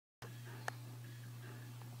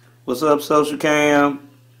What's up, Social Cam?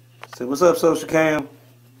 Say, what's up, Social Cam?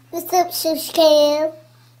 What's up, Social Cam?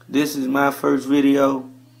 This is my first video,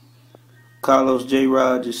 Carlos J.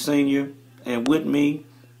 Rogers Sr. And with me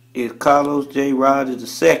is Carlos J.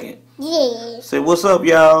 Rogers II. Yeah. Say, what's up,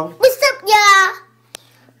 y'all? What's up, y'all?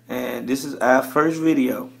 And this is our first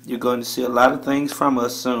video. You're going to see a lot of things from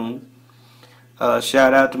us soon.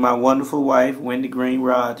 Shout out to my wonderful wife, Wendy Green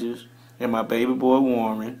Rogers, and my baby boy,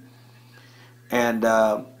 Warren. And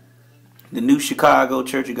the New Chicago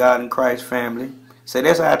Church of God in Christ family. Say,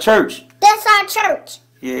 that's our church. That's our church.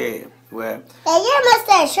 Yeah, well. And you must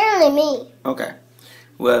have surely me. Okay.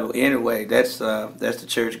 Well, anyway, that's the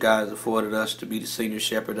church God has afforded us to be the senior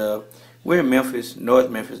shepherd of. We're in Memphis, North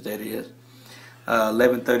Memphis, that is.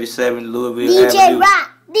 1137 Louisville Avenue.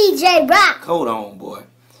 DJ Rock. Hold on, boy.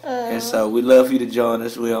 And so we'd love for you to join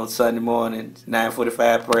us. We're on Sunday morning,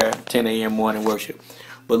 9:45 prayer, 10 a.m. morning worship.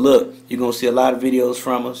 But look, you're going to see a lot of videos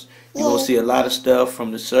from us. You're going to see a lot of stuff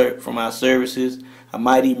from our services. I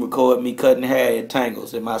might even record me cutting hair at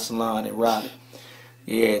Tangles at my salon in Raleigh.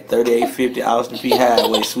 Yeah, 3850 Austin P.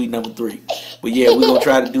 Highway, suite number 3. But yeah, we're going to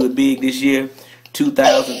try to do it big this year.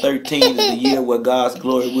 2013 is the year where God's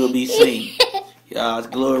glory will be seen. God's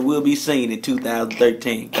glory will be seen in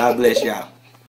 2013. God bless y'all.